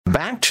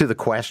Back to the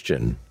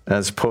question,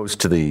 as opposed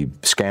to the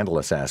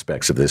scandalous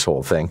aspects of this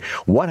whole thing,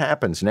 what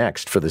happens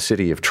next for the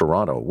city of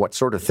Toronto? What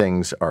sort of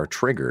things are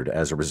triggered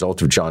as a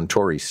result of John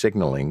Tory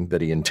signaling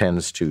that he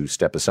intends to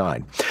step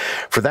aside?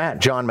 For that,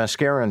 John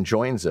Mascarin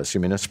joins us, a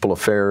municipal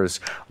affairs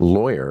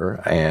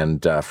lawyer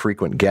and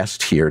frequent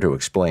guest here to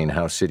explain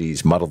how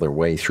cities muddle their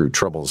way through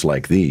troubles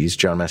like these.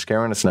 John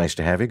Mascarin, it's nice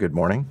to have you. Good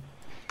morning.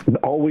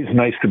 Always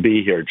nice to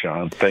be here,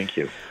 John. Thank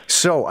you.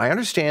 So I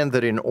understand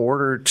that in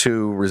order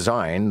to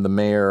resign, the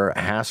mayor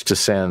has to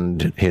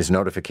send his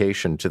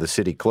notification to the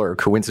city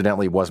clerk, who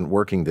incidentally wasn't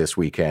working this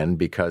weekend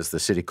because the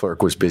city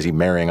clerk was busy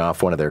marrying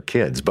off one of their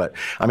kids. But,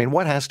 I mean,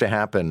 what has to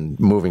happen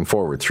moving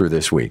forward through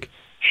this week?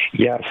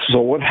 Yes. So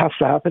what has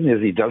to happen is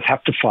he does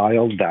have to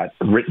file that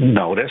written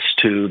notice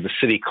to the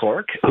city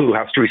clerk, who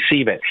has to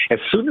receive it. As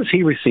soon as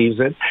he receives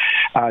it,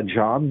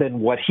 John, then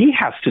what he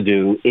has to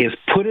do is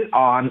put it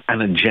on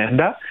an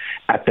agenda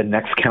at the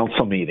next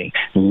council meeting.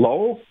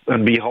 Lo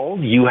and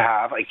behold, you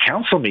have a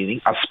council meeting,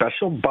 a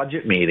special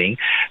budget meeting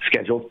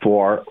scheduled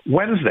for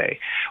Wednesday.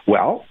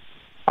 Well,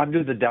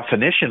 under the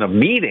definition of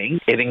meeting,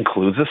 it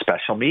includes a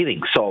special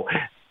meeting. So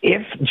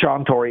if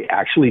John Tory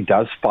actually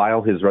does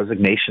file his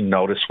resignation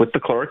notice with the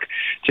clerk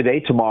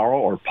today, tomorrow,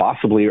 or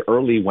possibly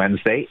early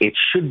Wednesday, it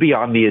should be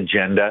on the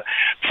agenda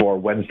for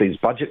Wednesday's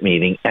budget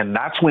meeting, and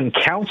that's when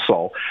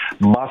council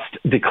must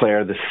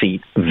declare the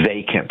seat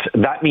vacant.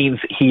 That means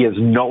he is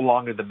no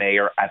longer the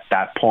mayor at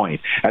that point.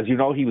 As you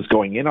know, he was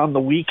going in on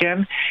the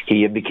weekend.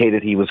 He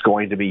indicated he was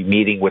going to be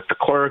meeting with the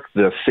clerk,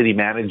 the city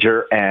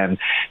manager, and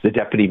the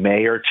deputy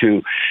mayor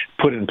to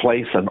put in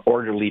place an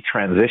orderly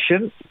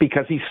transition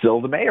because he's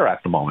still the mayor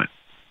at the moment.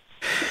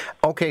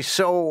 Okay,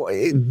 so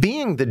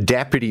being the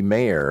deputy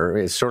mayor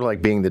is sort of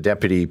like being the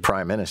deputy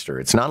prime minister.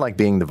 It's not like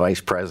being the vice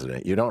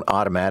president. You don't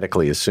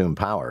automatically assume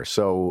power.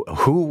 So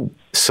who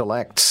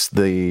selects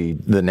the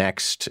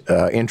next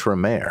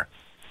interim mayor?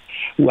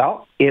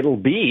 Well, it'll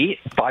be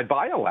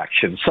by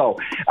election. So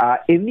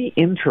in the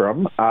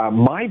interim,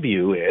 my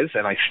view is,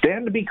 and I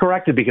stand to be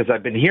corrected because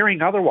I've been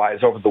hearing otherwise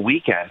over the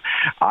weekend,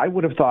 I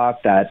would have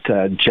thought that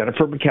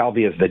Jennifer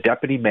McKelvey, as the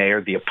deputy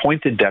mayor, the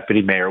appointed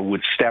deputy mayor,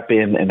 would step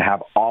in and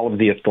have all of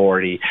the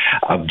authority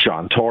of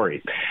John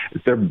Tory.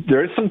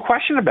 There is some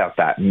question about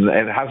that, and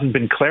it hasn't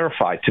been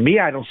clarified. To me,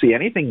 I don't see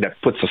anything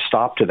that puts a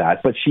stop to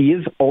that, but she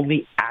is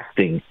only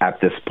acting at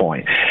this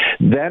point.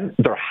 Then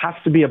there has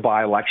to be a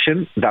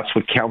by-election. That's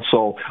what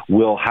council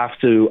will have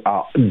to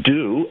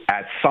do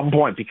at some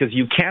point, because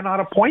you cannot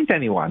appoint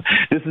anyone.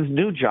 This is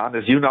new, John.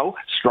 As you know,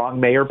 strong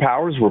mayor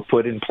powers were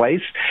put in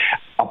place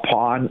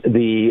upon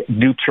the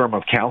new term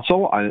of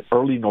council on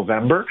early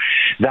November.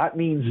 That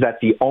means that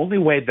the only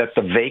way that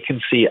the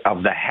vacancy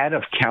of the head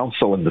of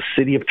council in the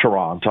city of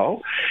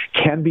Toronto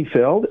can be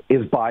filled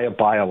is by a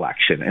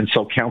by-election. And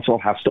so council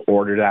has to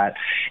order that.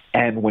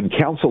 And when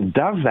council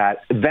does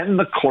that, then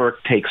the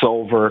clerk takes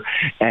over,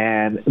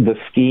 and the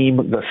scheme,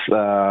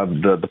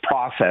 the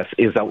process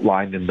is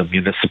outlined in the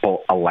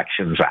Municipal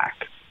Elections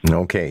Act.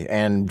 Okay.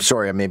 And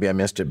sorry, maybe I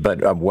missed it,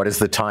 but what is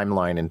the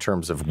timeline in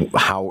terms of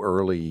how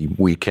early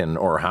we can,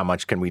 or how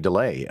much can we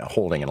delay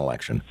holding an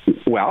election?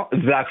 Well,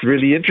 that's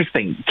really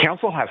interesting.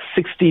 Council has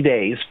 60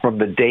 days from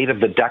the date of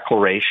the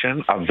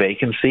declaration of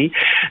vacancy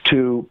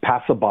to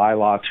pass a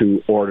bylaw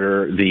to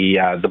order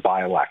the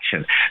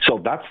by-election.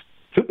 So that's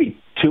could be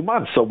 2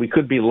 months. So we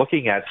could be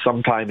looking at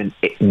sometime in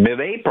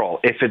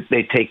mid-April if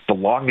they take the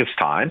longest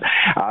time.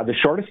 The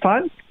shortest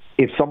time,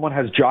 if someone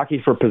has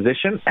jockeyed for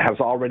position, has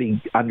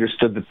already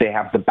understood that they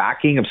have the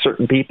backing of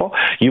certain people,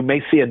 you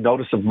may see a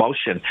notice of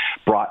motion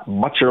brought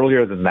much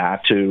earlier than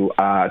that to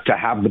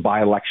have the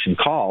by-election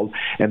called,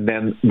 and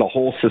then the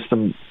whole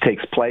system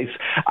takes place.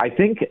 I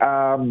think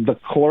the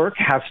clerk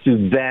has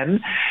to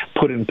then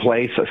put in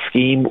place a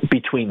scheme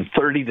between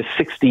 30 to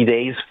 60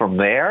 days from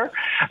there.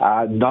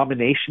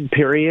 Nomination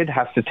period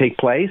has to take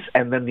place,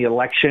 and then the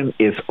election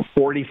is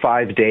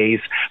 45 days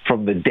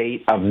from the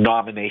date of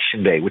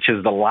nomination day, which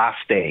is the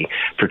last day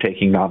for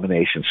taking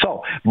nominations.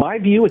 So my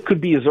view, it could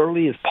be as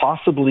early as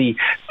possibly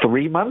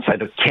 3 months. I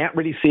can't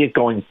really see it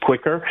going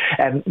quicker,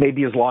 and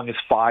maybe as long as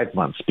 5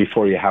 months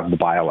before you have the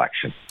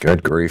by-election.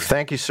 Good grief.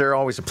 Thank you, sir.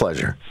 Always a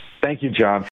pleasure. Thank you, John.